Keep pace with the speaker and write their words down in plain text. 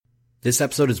This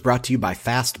episode is brought to you by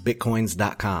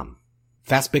FastBitcoins.com.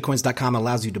 FastBitcoins.com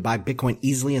allows you to buy Bitcoin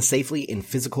easily and safely in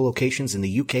physical locations in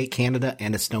the UK, Canada,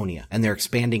 and Estonia, and they're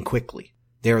expanding quickly.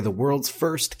 They are the world's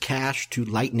first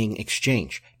cash-to-Lightning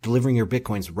exchange, delivering your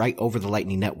Bitcoins right over the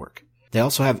Lightning Network. They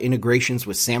also have integrations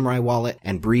with Samurai Wallet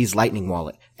and Breeze Lightning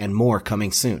Wallet, and more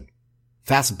coming soon.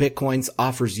 Fast Bitcoins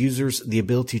offers users the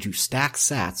ability to stack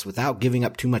sats without giving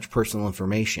up too much personal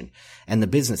information, and the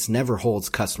business never holds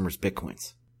customers'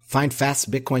 Bitcoins. Find Fast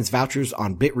Bitcoins vouchers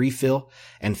on Bitrefill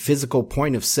and physical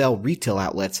point-of-sale retail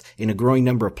outlets in a growing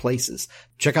number of places.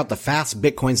 Check out the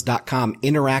FastBitcoins.com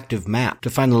interactive map to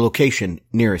find the location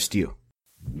nearest you.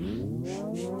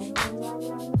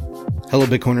 Hello,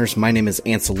 Bitcoiners. My name is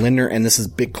Ansel Lindner, and this is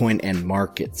Bitcoin and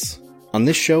Markets. On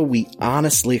this show, we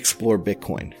honestly explore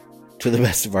Bitcoin to the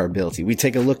best of our ability. We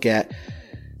take a look at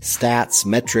stats,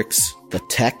 metrics, the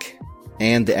tech,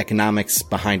 and the economics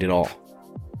behind it all.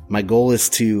 My goal is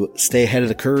to stay ahead of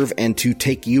the curve and to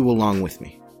take you along with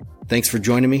me. Thanks for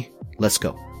joining me. Let's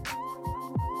go.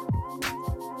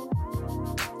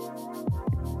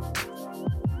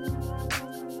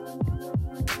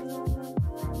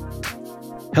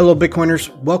 Hello,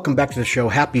 Bitcoiners. Welcome back to the show.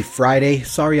 Happy Friday.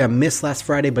 Sorry I missed last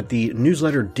Friday, but the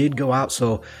newsletter did go out,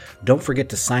 so don't forget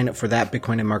to sign up for that,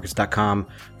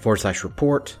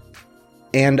 bitcoinandmarkets.com/report.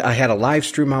 And I had a live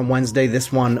stream on Wednesday.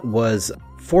 This one was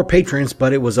for patrons,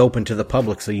 but it was open to the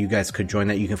public, so you guys could join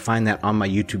that. You can find that on my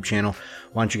YouTube channel.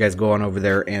 Why don't you guys go on over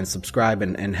there and subscribe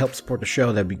and help support the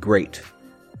show? That'd be great.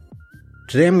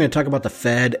 Today I'm going to talk about the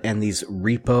Fed and these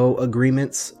repo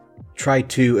agreements. Try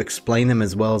to explain them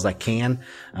as well as I can.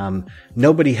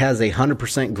 Nobody has a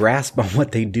 100% grasp on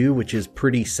what they do, which is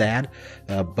pretty sad,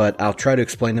 but I'll try to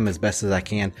explain them as best as I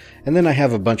can. And then I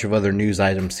have a bunch of other news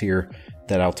items here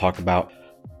that I'll talk about,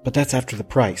 but that's after the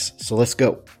price. So let's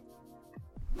go.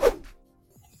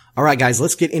 All right, guys,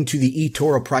 let's get into the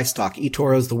eToro price talk.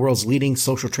 eToro is the world's leading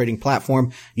social trading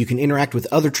platform. You can interact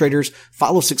with other traders,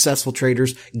 follow successful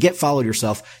traders, get followed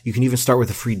yourself. You can even start with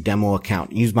a free demo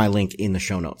account. Use my link in the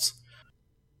show notes.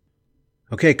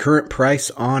 Okay, current price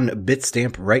on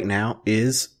Bitstamp right now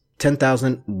is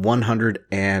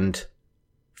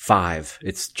 $10,105.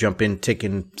 It's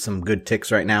ticking some good ticks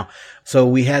right now. So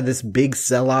we had this big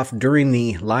sell-off during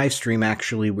the live stream.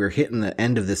 Actually, we're hitting the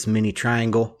end of this mini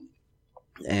triangle.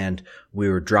 And we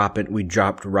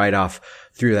dropped right off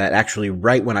through that. Actually,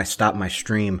 right when I stopped my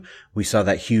stream, we saw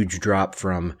that huge drop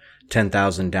from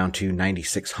 10,000 down to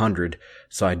 9,600.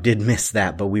 So I did miss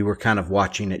that, but we were kind of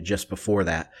watching it just before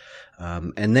that.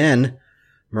 And then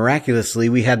miraculously,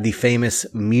 we had the famous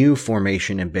mu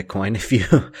formation in Bitcoin. If you,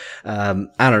 I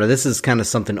don't know, this is kind of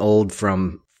something old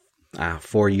from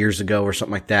 4 years ago or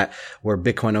something like that, where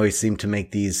Bitcoin always seemed to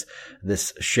make this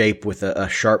shape with a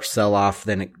sharp sell-off,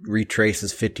 then it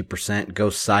retraces 50%,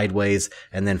 goes sideways,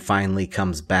 and then finally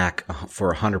comes back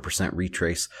for 100%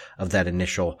 retrace of that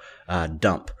initial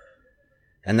dump.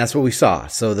 And that's what we saw.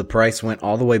 So the price went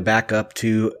all the way back up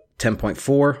to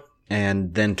 10.4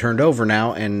 and then turned over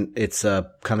now, and it's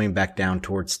coming back down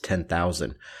towards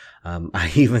 10,000.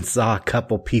 I even saw a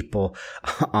couple people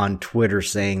on Twitter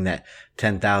saying that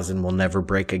 10,000 will never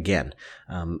break again.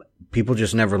 People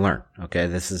just never learn. Okay.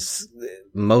 This is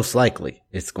most likely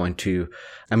it's going to,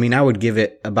 I would give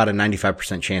it about a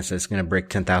 95% chance that it's going to break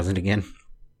 10,000 again.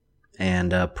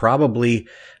 And, probably,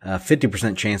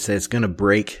 50% chance that it's going to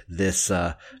break this,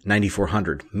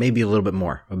 9,400, maybe a little bit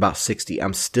more, about 60.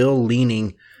 I'm still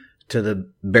leaning to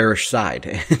the bearish side.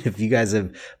 And if you guys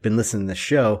have been listening to the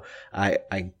show, I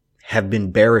have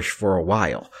been bearish for a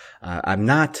while.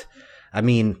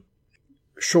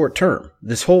 Short term,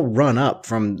 this whole run up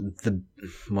from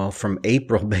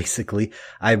April, basically,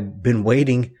 I've been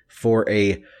waiting for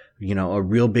a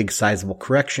real big sizable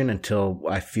correction until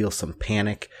I feel some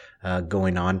panic,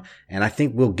 going on. And I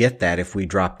think we'll get that if we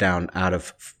drop down out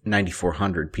of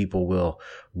 9,400. People will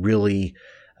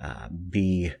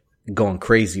be going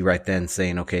crazy right then,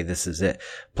 saying, okay, this is it.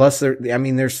 Plus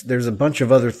there's a bunch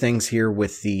of other things here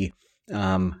with the,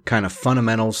 kind of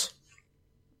fundamentals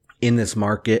in this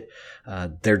market.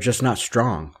 They're just not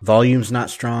strong. Volume's not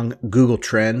strong. Google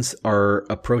Trends are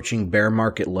approaching bear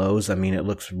market lows. It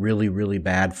looks really, really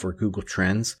bad for Google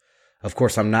Trends. Of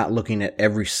course, I'm not looking at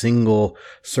every single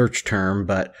search term,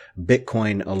 but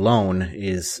Bitcoin alone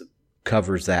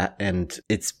covers that, and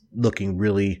it's looking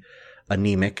really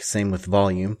anemic. Same with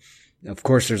volume. Of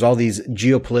course, there's all these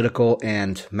geopolitical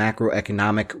and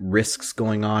macroeconomic risks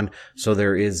going on. So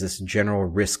there is this general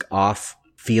risk off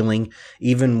feeling,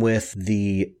 even with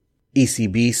the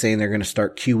ECB saying they're going to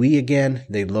start QE again.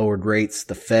 They lowered rates.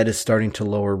 The Fed is starting to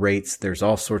lower rates. There's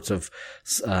all sorts of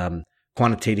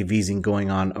quantitative easing going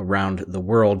on around the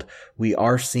world, we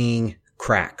are seeing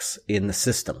cracks in the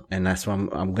system. And that's why I'm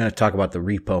going to talk about the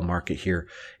repo market here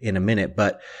in a minute.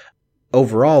 But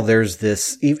overall, there's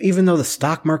this, even though the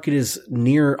stock market is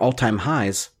near all-time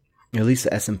highs, at least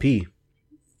the S&P,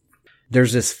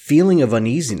 there's this feeling of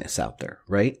uneasiness out there,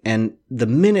 right? And the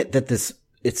minute that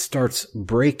it starts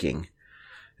breaking,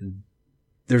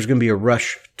 there's going to be a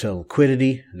rush to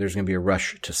liquidity. There's going to be a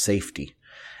rush to safety.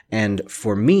 And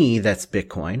for me, that's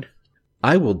Bitcoin.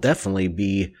 I will definitely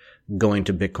be going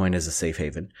to Bitcoin as a safe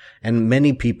haven. And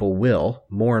many people will,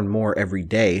 more and more every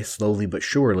day, slowly but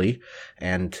surely.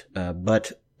 And,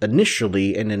 but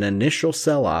initially, in an initial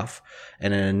sell-off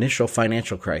and an initial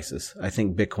financial crisis, I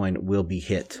think Bitcoin will be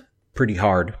hit pretty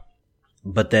hard,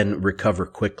 but then recover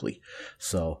quickly.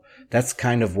 So that's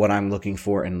kind of what I'm looking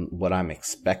for and what I'm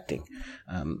expecting.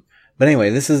 But anyway,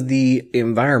 this is the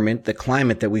environment, the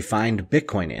climate that we find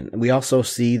Bitcoin in. We also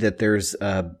see that there's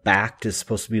Backed is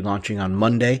supposed to be launching on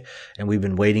Monday, and we've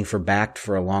been waiting for Backed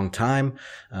for a long time.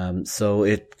 So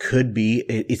it could be,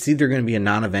 it's either going to be a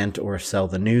non-event or a sell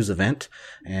the news event.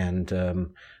 And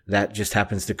that just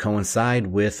happens to coincide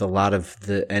with a lot of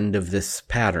the end of this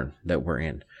pattern that we're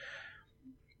in.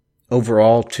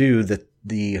 Overall, too,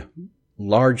 the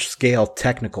large-scale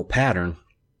technical pattern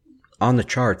on the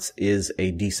charts is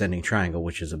a descending triangle,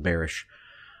 which is a bearish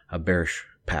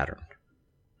pattern.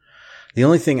 The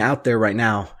only thing out there right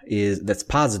now that's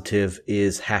positive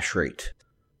is hash rate.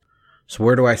 So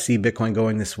where do I see Bitcoin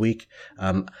going this week?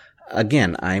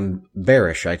 Again, I'm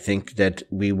bearish. I think that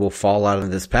we will fall out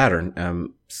of this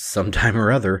pattern sometime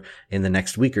or other in the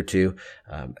next week or two,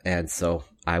 and so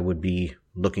I would be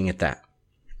looking at that.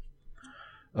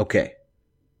 Okay,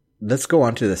 let's go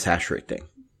on to this hash rate thing.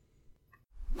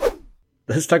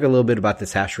 Let's talk a little bit about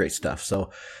this hash rate stuff. So,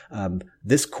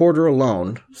 this quarter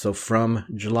alone, so from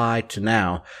July to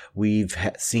now, we've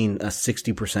seen a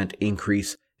 60%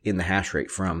 increase in the hash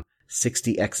rate from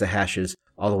 60 exahashes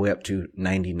all the way up to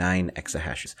 99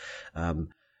 exahashes.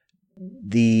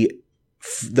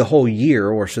 The whole year,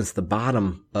 or since the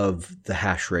bottom of the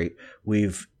hash rate,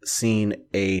 we've seen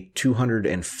a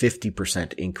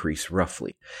 250% increase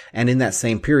roughly. And in that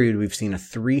same period, we've seen a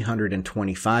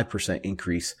 325%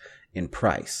 increase in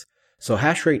price. So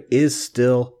hash rate is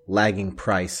still lagging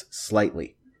price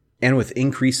slightly. And with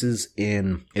increases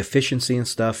in efficiency and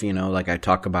stuff, like I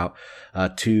talk about,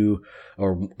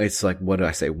 it's like, what do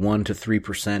I say? 1 to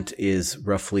 3% is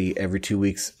roughly every 2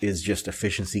 weeks is just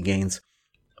efficiency gains.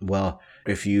 Well,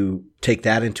 if you take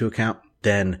that into account,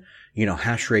 then,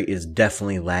 hash rate is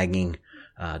definitely lagging,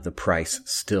 the price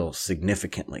still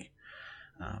significantly.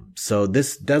 So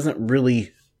this doesn't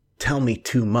really tell me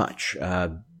too much.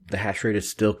 The hash rate is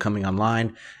still coming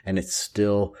online and it's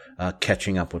still,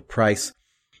 catching up with price.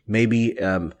 Maybe,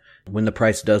 when the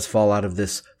price does fall out of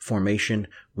this formation,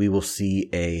 we will see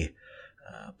a,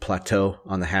 plateau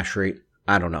on the hash rate.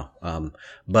 I don't know.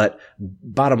 But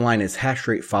bottom line is hash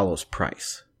rate follows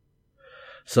price.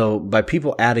 So by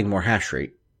people adding more hash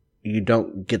rate, you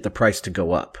don't get the price to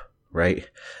go up, right?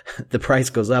 The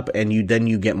price goes up and then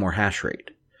you get more hash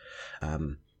rate.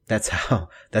 That's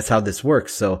how this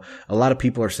works. So a lot of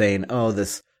people are saying, oh,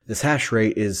 this hash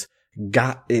rate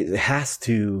it has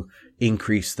to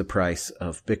increase the price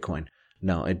of Bitcoin.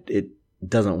 No, it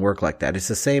doesn't work like that. It's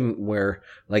the same where,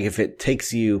 like, if it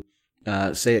takes you,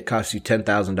 say it costs you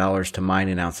 $10,000 to mine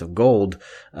an ounce of gold,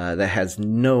 that has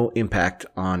no impact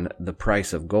on the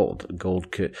price of gold.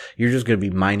 You're just going to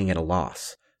be mining at a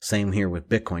loss. Same here with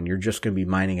Bitcoin. You're just going to be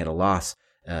mining at a loss,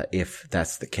 if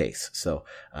that's the case. So,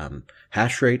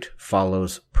 hash rate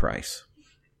follows price.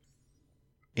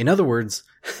 In other words,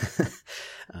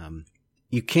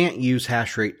 you can't use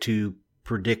hash rate to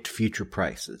predict future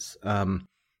prices.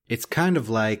 It's kind of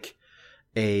like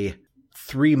a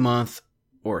 3-month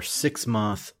or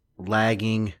 6-month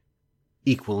lagging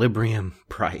equilibrium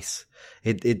price.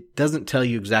 It doesn't tell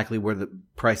you exactly where the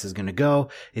price is going to go.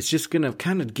 It's just going to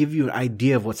kind of give you an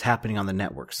idea of what's happening on the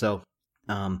network. So,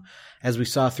 as we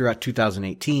saw throughout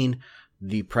 2018,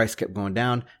 the price kept going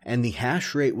down and the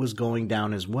hash rate was going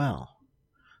down as well.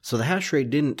 So the hash rate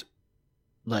didn't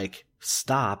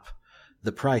stop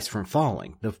the price from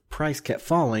falling. The price kept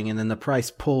falling and then the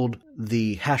price pulled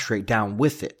the hash rate down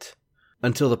with it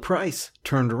until the price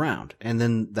turned around. And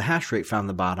then the hash rate found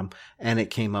the bottom and it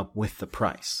came up with the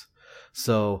price.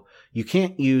 So you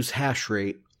can't use hash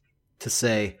rate to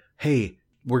say, hey,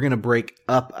 we're going to break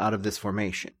up out of this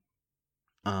formation.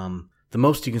 The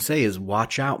most you can say is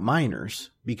watch out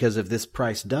miners, because if this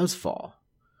price does fall,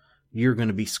 you're going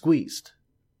to be squeezed.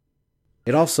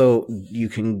 It also, you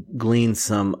can glean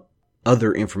some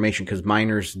other information, because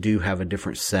miners do have a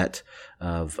different set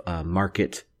of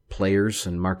market players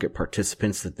and market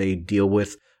participants that they deal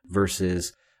with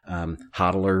versus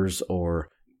hodlers or,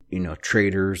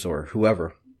 traders or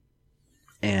whoever.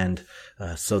 And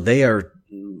so they are,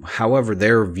 however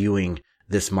they're viewing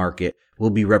this market will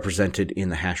be represented in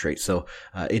the hash rate. So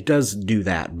it does do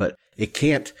that, but it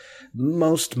can't.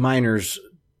 Most miners,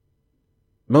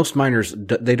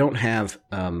 they don't have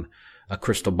a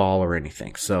crystal ball or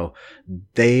anything. So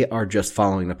they are just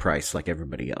following the price like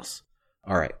everybody else.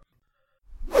 All right.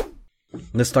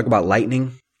 Let's talk about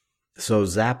Lightning. So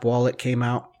Zap Wallet came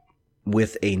out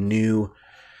with a new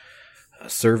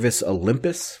service,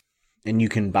 Olympus, and you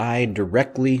can buy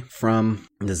directly from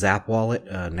the Zap Wallet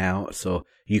now. So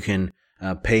you can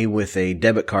pay with a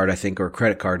debit card, I think, or a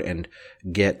credit card, and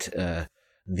get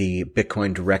the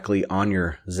Bitcoin directly on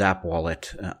your Zap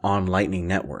Wallet on Lightning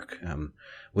Network,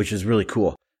 which is really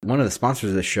cool. One of the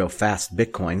sponsors of this show,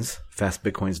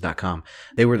 fastbitcoins.com,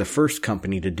 they were the first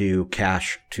company to do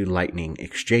cash to Lightning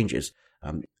exchanges.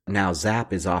 Now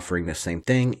Zap is offering the same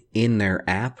thing in their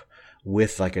app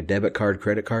with like a debit card,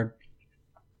 credit card.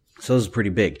 So this is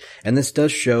pretty big. And this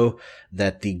does show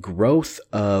that the growth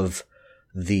of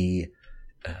the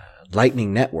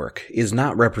Lightning Network is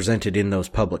not represented in those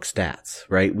public stats,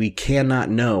 right? We cannot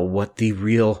know what the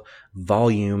real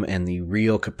volume and the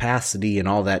real capacity and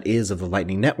all that is of the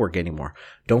Lightning Network anymore.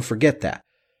 Don't forget that.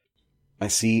 I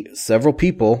see several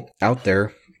people out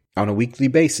there on a weekly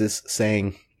basis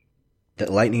saying that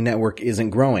Lightning Network isn't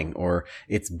growing or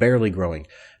it's barely growing.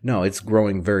 No, it's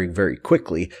growing very, very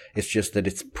quickly. It's just that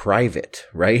it's private,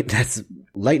 right?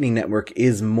 Lightning Network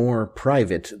is more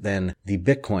private than the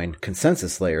Bitcoin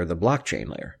consensus layer, the blockchain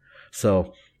layer.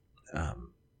 So,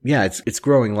 yeah, it's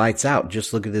growing lights out.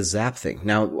 Just look at this Zap thing.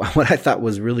 Now, what I thought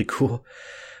was really cool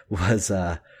was,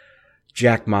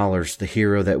 Jack Mallers, the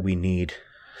hero that we need.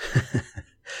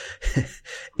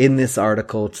 In this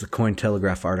article, it's the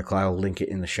Cointelegraph article. I'll link it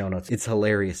in the show notes. It's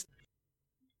hilarious.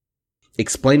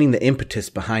 Explaining the impetus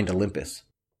behind Olympus.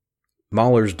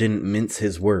 Mallers didn't mince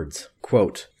his words.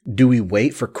 Quote, "Do we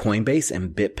wait for Coinbase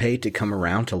and BitPay to come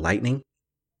around to Lightning?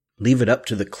 Leave it up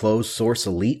to the closed source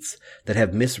elites that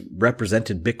have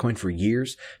misrepresented Bitcoin for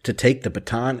years to take the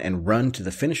baton and run to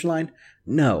the finish line?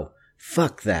 No,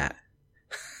 fuck that."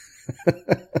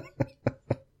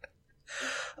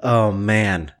 Oh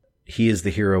man, he is the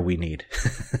hero we need.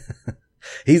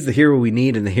 He's the hero we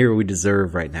need and the hero we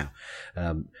deserve right now.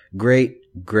 Great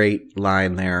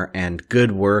line there, and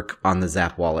good work on the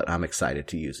Zap wallet. I'm excited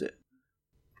to use it.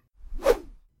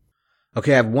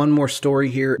 Okay, I have one more story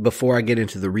here before I get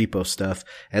into the repo stuff,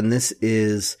 and this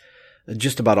is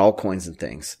just about altcoins and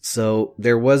things. So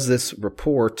there was this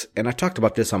report, and I talked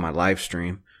about this on my live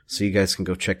stream, so you guys can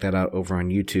go check that out over on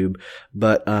YouTube.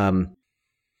 But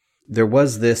there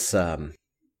was this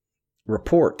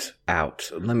report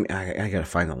out. I gotta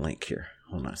find the link here.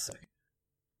 Hold on a second.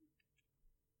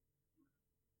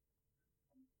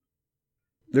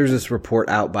 There's this report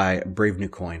out by Brave New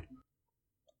Coin.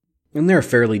 And they're a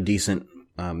fairly decent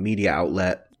media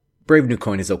outlet. Brave New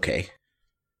Coin is okay.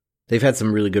 They've had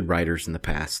some really good writers in the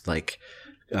past, like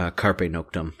Carpe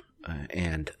Noctem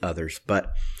and others.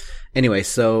 But anyway,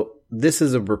 so this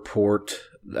is a report.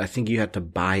 I think you have to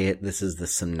buy it. This is the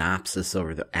synopsis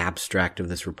or the abstract of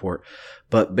this report.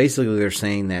 But basically they're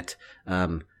saying that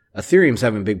Ethereum's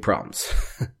having big problems.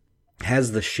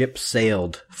 Has the ship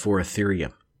sailed for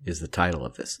Ethereum is the title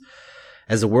of this.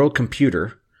 As a world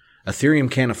computer, Ethereum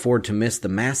can't afford to miss the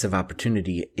massive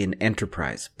opportunity in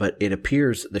enterprise, but it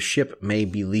appears the ship may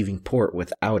be leaving port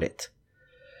without it.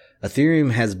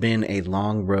 Ethereum has been a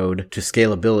long road to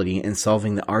scalability and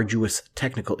solving the arduous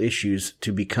technical issues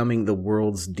to becoming the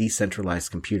world's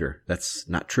decentralized computer. That's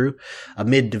not true.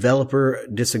 Amid developer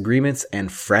disagreements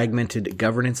and fragmented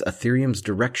governance, Ethereum's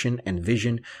direction and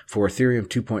vision for Ethereum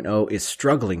 2.0 is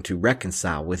struggling to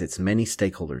reconcile with its many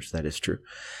stakeholders. That is true.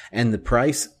 And the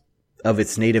price of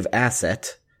its native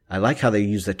asset, I like how they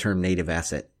use the term native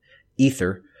asset,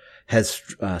 Ether, has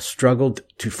struggled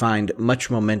to find much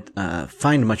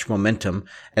momentum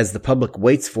as the public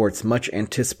waits for its much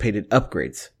anticipated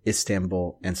upgrades,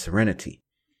 Istanbul and Serenity.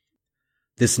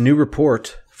 This new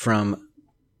report from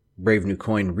Brave New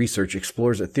Coin Research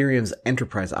explores Ethereum's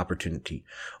enterprise opportunity,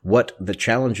 what the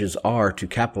challenges are to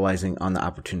capitalizing on the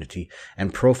opportunity,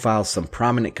 and profiles some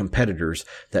prominent competitors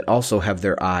that also have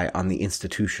their eye on the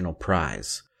institutional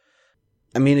prize.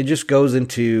 I mean, it just goes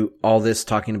into all this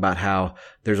talking about how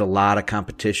there's a lot of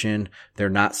competition. They're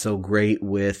not so great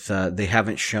with, they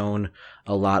haven't shown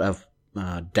a lot of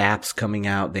dApps coming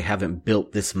out. They haven't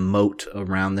built this moat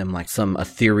around them like some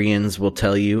Ethereans will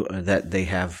tell you that they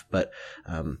have. But,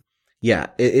 Yeah,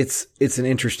 it's an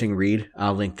interesting read.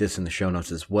 I'll link this in the show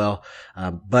notes as well.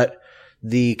 But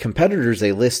the competitors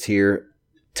they list here,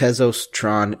 Tezos,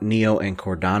 Tron, Neo, and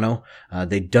Cardano,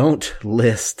 they don't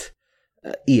list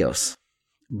EOS.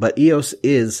 But EOS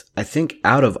is, I think,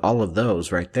 out of all of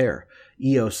those right there,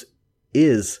 EOS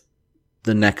is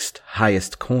the next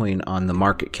highest coin on the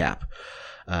market cap.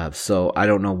 So I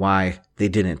don't know why they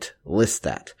didn't list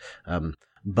that.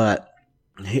 But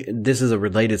this is a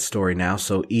related story now.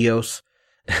 So EOS,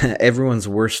 everyone's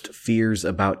worst fears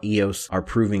about EOS are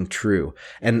proving true.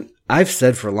 And I've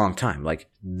said for a long time, like,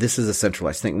 this is a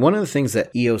centralized thing. One of the things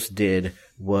that EOS did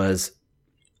was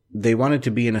they wanted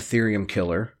to be an Ethereum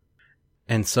killer.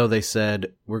 And so they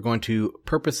said, we're going to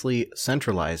purposely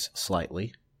centralize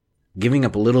slightly, giving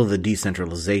up a little of the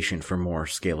decentralization for more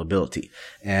scalability.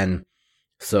 And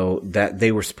so that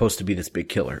they were supposed to be this big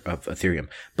killer of Ethereum.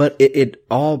 But it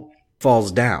all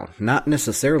falls down, not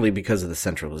necessarily because of the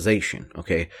centralization,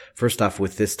 okay? First off,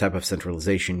 with this type of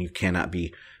centralization, you cannot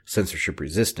be censorship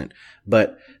resistant.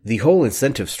 But the whole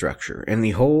incentive structure and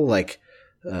the whole,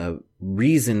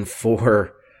 reason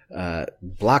for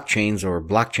blockchains or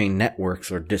blockchain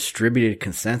networks or distributed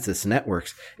consensus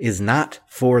networks is not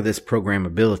for this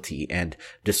programmability and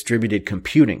distributed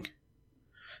computing.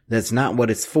 That's not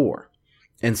what it's for.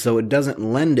 And so it doesn't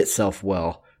lend itself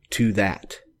well to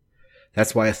that.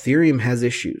 That's why Ethereum has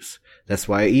issues. That's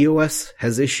why EOS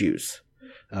has issues.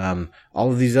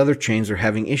 All of these other chains are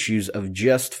having issues of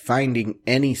just finding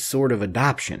any sort of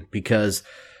adoption because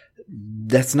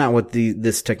that's not what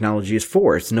this technology is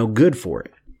for. It's no good for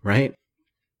it, right?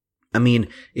 I mean,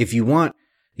 if you want,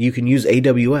 you can use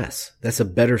AWS. That's a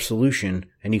better solution,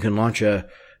 and you can launch an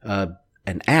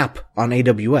app on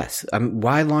AWS.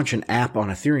 Why launch an app on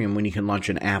Ethereum when you can launch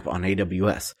an app on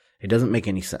AWS? It doesn't make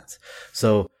any sense.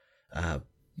 So,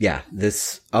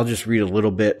 I'll just read a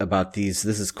little bit about these.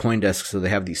 This is CoinDesk, so they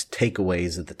have these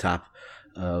takeaways at the top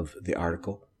of the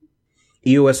article.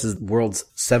 EOS is the world's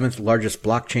 7th largest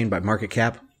blockchain by market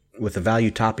cap, with a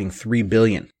value topping $3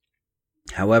 billion.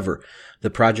 However, the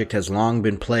project has long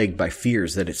been plagued by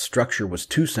fears that its structure was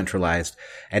too centralized,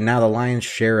 and now the lion's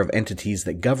share of entities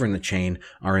that govern the chain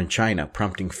are in China,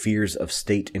 prompting fears of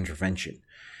state intervention.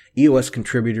 EOS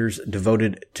contributors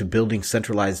devoted to building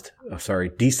decentralized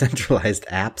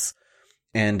apps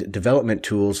and development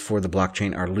tools for the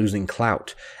blockchain are losing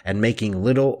clout and making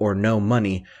little or no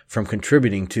money from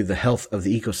contributing to the health of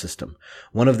the ecosystem.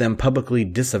 One of them publicly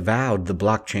disavowed the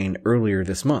blockchain earlier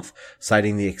this month,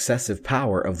 citing the excessive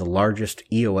power of the largest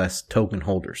EOS token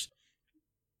holders.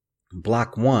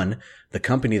 Block One, the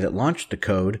company that launched the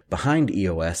code behind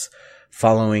EOS,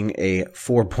 following a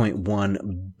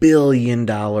 $4.1 billion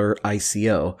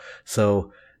ICO.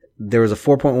 So there was a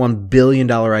 $4.1 billion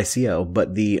ICO,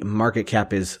 but the market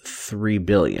cap is $3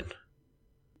 billion.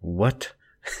 What?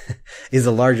 Is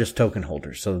the largest token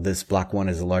holder. So this Block One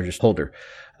is the largest holder.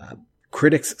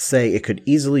 Critics say it could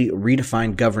easily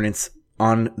redefine governance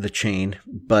on the chain,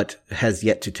 but has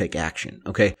yet to take action.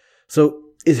 Okay. So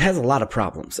it has a lot of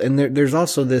problems. And there's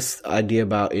also this idea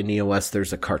about in EOS,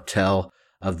 there's a cartel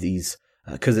of these,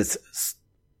 cause it's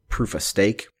proof of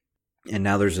stake. And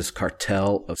now there's this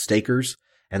cartel of stakers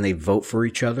and they vote for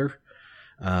each other.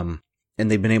 And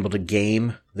they've been able to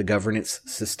game the governance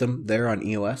system there on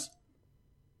EOS.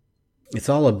 It's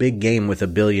all a big game with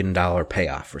 $1 billion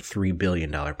payoff or $3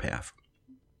 billion payoff.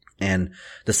 And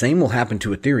the same will happen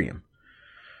to Ethereum.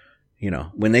 You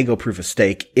know, when they go proof of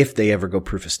stake, if they ever go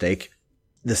proof of stake,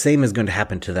 the same is going to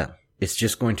happen to them. It's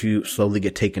just going to slowly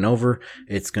get taken over.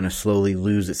 It's going to slowly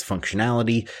lose its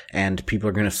functionality, and people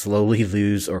are going to slowly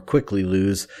lose or quickly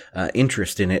lose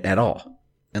interest in it at all.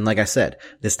 And like I said,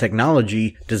 this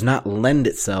technology does not lend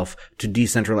itself to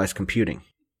decentralized computing.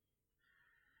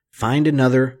 Find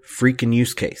another freaking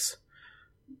use case.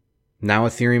 Now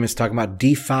Ethereum is talking about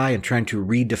DeFi and trying to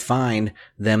redefine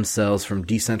themselves from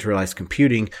decentralized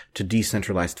computing to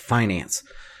decentralized finance.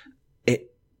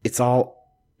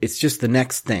 It's just the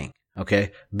next thing.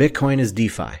 Okay. Bitcoin is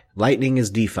DeFi. Lightning is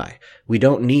DeFi. We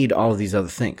don't need all of these other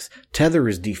things. Tether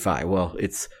is DeFi. Well,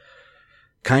 it's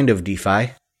kind of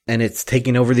DeFi and it's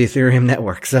taking over the Ethereum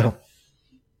network. So,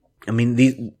 I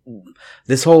mean,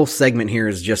 this whole segment here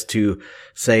is just to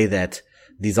say that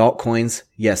these altcoins,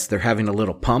 yes, they're having a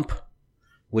little pump,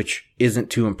 which isn't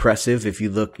too impressive. If you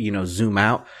look, zoom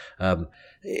out,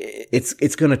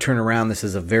 it's going to turn around. This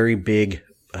is a very big,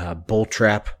 bull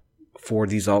trap for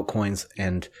these altcoins,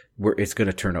 and it's going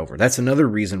to turn over. That's another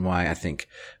reason why I think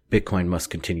Bitcoin must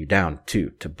continue down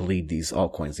too, to bleed these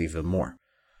altcoins even more.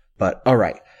 But all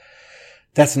right,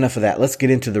 that's enough of that. Let's get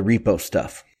into the repo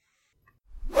stuff.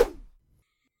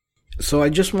 So I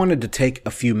just wanted to take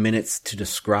a few minutes to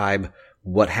describe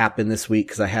what happened this week,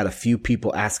 because I had a few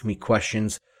people ask me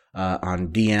questions on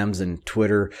DMs and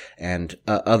Twitter and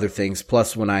other things.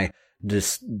 Plus, when I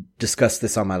discussed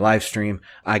this on my live stream,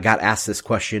 I got asked this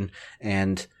question,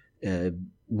 and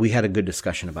we had a good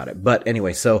discussion about it. But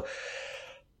anyway, so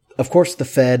of course the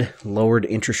Fed lowered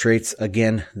interest rates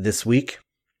again this week,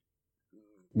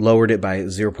 lowered it by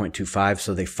 0.25.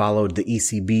 So they followed the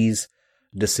ECB's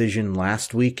decision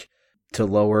last week to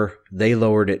lower. They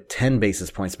lowered it 10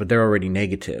 basis points, but they're already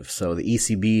negative. So the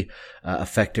ECB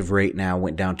effective rate now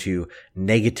went down to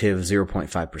negative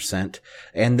 0.5%.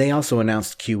 And they also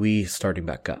announced QE starting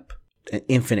back up,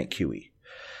 infinite QE.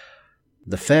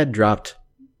 The Fed dropped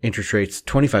interest rates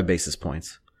 25 basis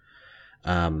points,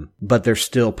 but they're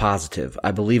still positive.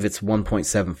 I believe it's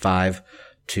 1.75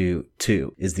 to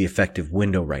 2 is the effective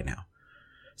window right now.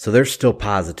 So they're still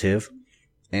positive.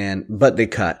 But they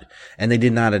cut, and they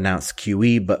did not announce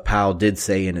QE, but Powell did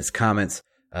say in his comments,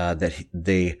 that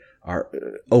they are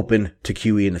open to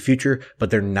QE in the future,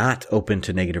 but they're not open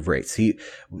to negative rates.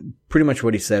 Pretty much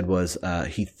what he said was,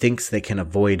 he thinks they can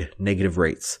avoid negative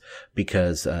rates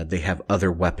because, they have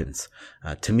other weapons.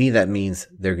 To me, that means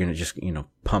they're going to just,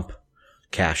 pump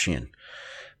cash in.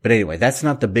 But anyway, that's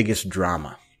not the biggest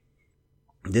drama.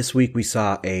 This week we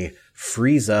saw a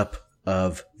freeze up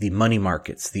of the money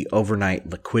markets, the overnight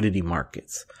liquidity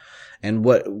markets. And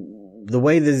the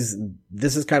way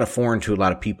this is kind of foreign to a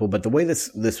lot of people, but the way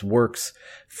this works,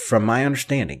 from my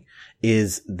understanding,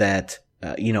 is that,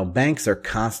 banks are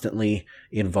constantly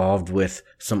involved with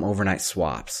some overnight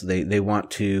swaps. They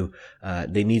want to,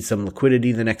 they need some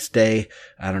liquidity the next day.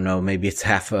 I don't know, maybe it's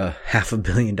half a $1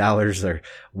 billion or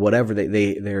whatever.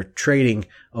 They're trading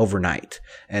overnight.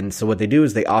 And so what they do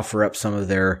is they offer up some of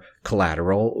their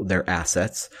collateral, their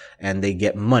assets, and they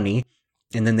get money.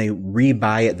 And then they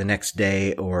rebuy it the next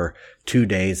day or 2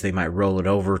 days. They might roll it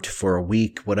over for a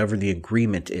week, whatever the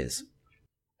agreement is.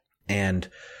 And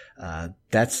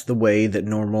that's the way that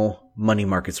normal money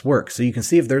markets work. So you can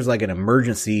see if there's like an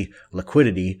emergency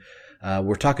liquidity,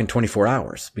 we're talking 24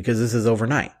 hours because this is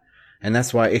overnight. And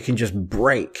that's why it can just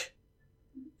break.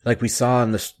 Like we saw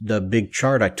in the big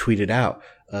chart I tweeted out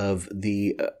of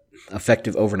the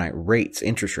effective overnight rates,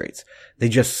 interest rates. They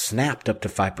just snapped up to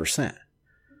 5%.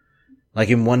 Like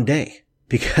in one day,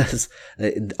 because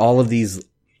all of these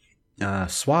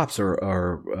swaps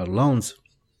or loans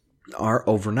are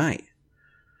overnight.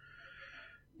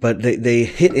 But they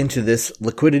hit into this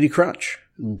liquidity crunch.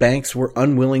 Banks were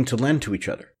unwilling to lend to each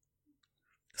other.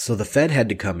 So the Fed had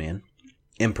to come in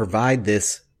and provide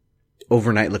this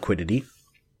overnight liquidity.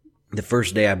 The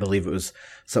first day, I believe it was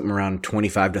something around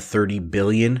 25 to 30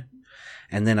 billion.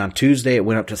 And then on Tuesday, it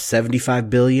went up to 75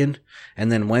 billion.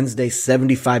 And then Wednesday,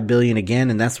 75 billion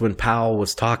again. And that's when Powell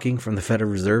was talking from the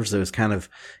Federal Reserve. So it was kind of,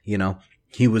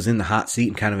 he was in the hot seat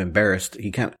and kind of embarrassed.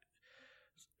 He kind of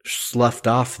sloughed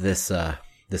off this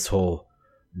whole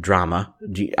drama.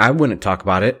 I wouldn't talk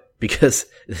about it because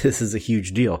this is a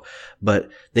huge deal, but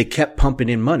they kept pumping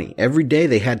in money. Every day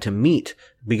they had to meet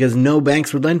because no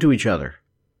banks would lend to each other.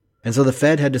 And so the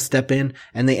Fed had to step in,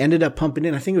 and they ended up pumping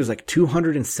in, I think it was like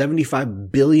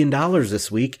 $275 billion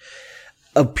this week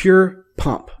of pure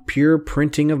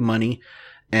printing of money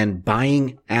and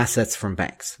buying assets from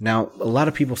banks. Now, a lot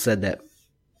of people said that,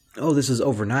 this is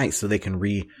overnight, so they can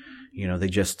they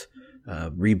just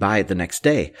rebuy it the next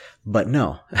day. But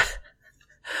no,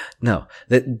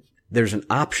 that there's an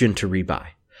option to rebuy.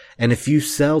 And if you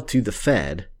sell to the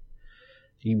Fed,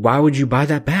 why would you buy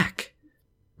that back?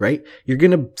 Right? You're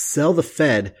going to sell the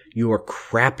Fed your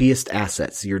crappiest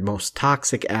assets, your most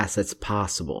toxic assets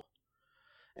possible.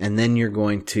 And then you're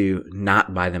going to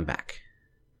not buy them back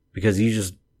because you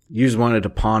just wanted to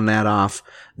pawn that off,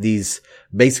 these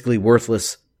basically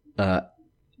worthless,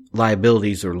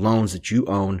 liabilities or loans that you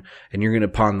own, and you're going to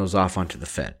pawn those off onto the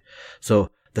Fed.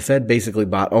 So the Fed basically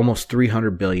bought almost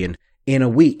 300 billion in a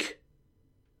week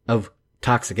of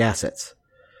toxic assets.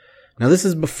 Now this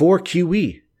is before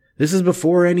QE. This is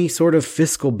before any sort of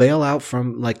fiscal bailout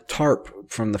from like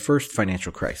TARP from the first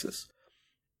financial crisis.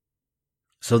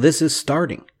 So this is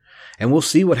starting, and we'll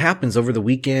see what happens over the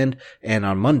weekend and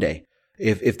on Monday.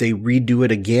 If they redo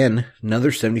it again,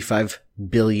 another 75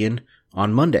 billion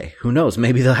on Monday, who knows?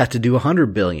 Maybe they'll have to do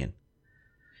 100 billion.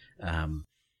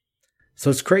 So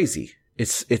it's crazy.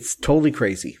 It's totally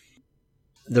crazy.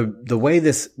 The way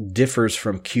this differs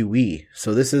from QE,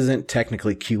 so this isn't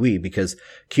technically QE because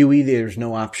QE, there's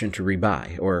no option to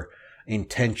rebuy or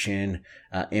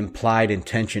implied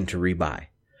intention to rebuy.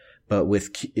 But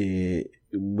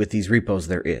with these repos,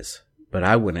 there is. But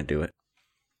I wouldn't do it.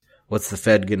 What's the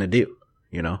Fed going to do?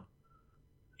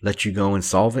 let you go and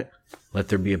solve it, let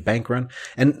there be a bank run.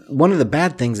 And one of the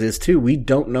bad things is, too, we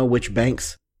don't know which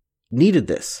banks needed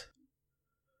this.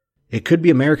 It could be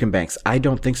American banks. I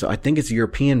don't think so. I think it's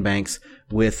European banks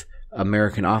with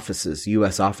American offices,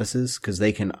 U.S. offices, because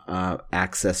they can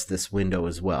access this window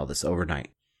as well, this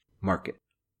overnight market.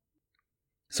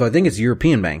 So I think it's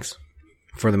European banks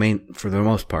for the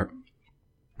most part,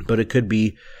 but it could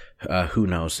be, who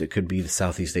knows? It could be the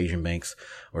Southeast Asian banks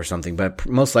or something, but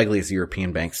most likely it's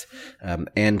European banks.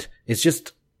 And it's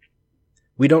just,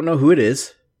 we don't know who it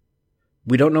is.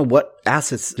 We don't know what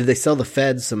assets. Did they sell the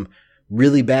Fed some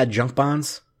really bad junk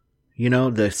bonds? You know,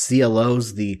 the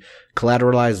CLOs, the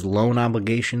collateralized loan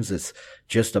obligations. It's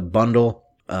just a bundle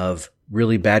of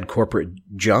really bad corporate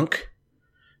junk.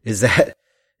 Is that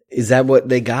what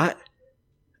they got?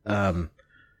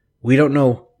 We don't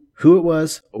know who it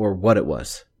was or what it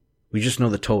was. We just know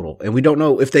the total. And we don't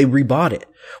know if they rebought it.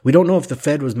 We don't know if the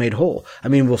Fed was made whole. I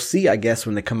mean, we'll see, I guess,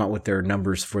 when they come out with their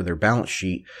numbers for their balance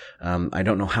sheet. I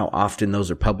don't know how often those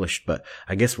are published, but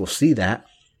I guess we'll see that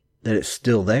it's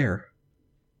still there.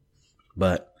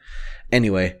 But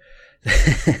anyway,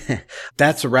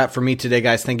 that's a wrap for me today,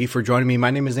 guys. Thank you for joining me.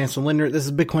 My name is Ansel Linder. This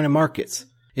is Bitcoin and Markets.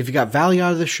 If you got value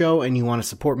out of the show and you want to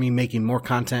support me making more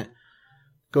content,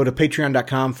 go to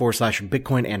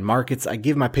patreon.com/Bitcoin and Markets. I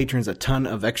give my patrons a ton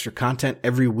of extra content.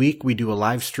 Every week we do a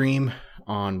live stream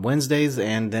on Wednesdays,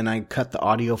 and then I cut the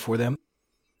audio for them.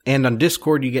 And on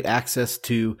Discord, you get access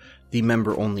to the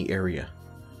member-only area.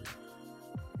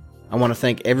 I want to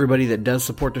thank everybody that does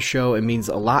support the show. It means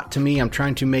a lot to me. I'm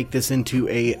trying to make this into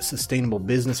a sustainable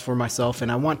business for myself,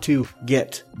 and I want to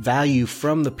get value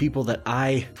from the people that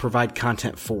I provide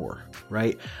content for,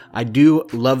 right? I do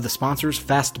love the sponsors,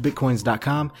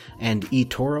 fastbitcoins.com and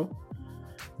eToro,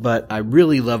 but I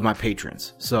really love my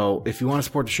patrons. So if you want to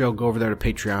support the show, go over there to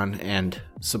Patreon and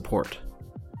support.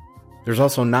 There's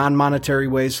also non-monetary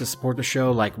ways to support the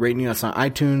show, like rating us on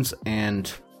iTunes and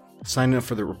signing up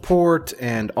for the report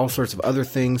and all sorts of other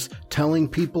things, telling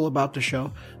people about the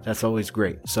show. That's always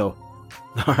great. So,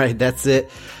 all right, that's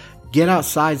it. Get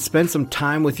outside, spend some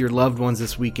time with your loved ones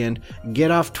this weekend.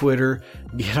 Get off Twitter,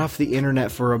 get off the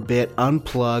internet for a bit,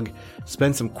 unplug,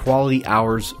 spend some quality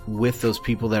hours with those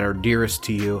people that are dearest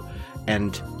to you.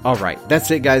 And all right, that's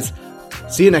it, guys.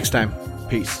 See you next time.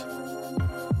 Peace.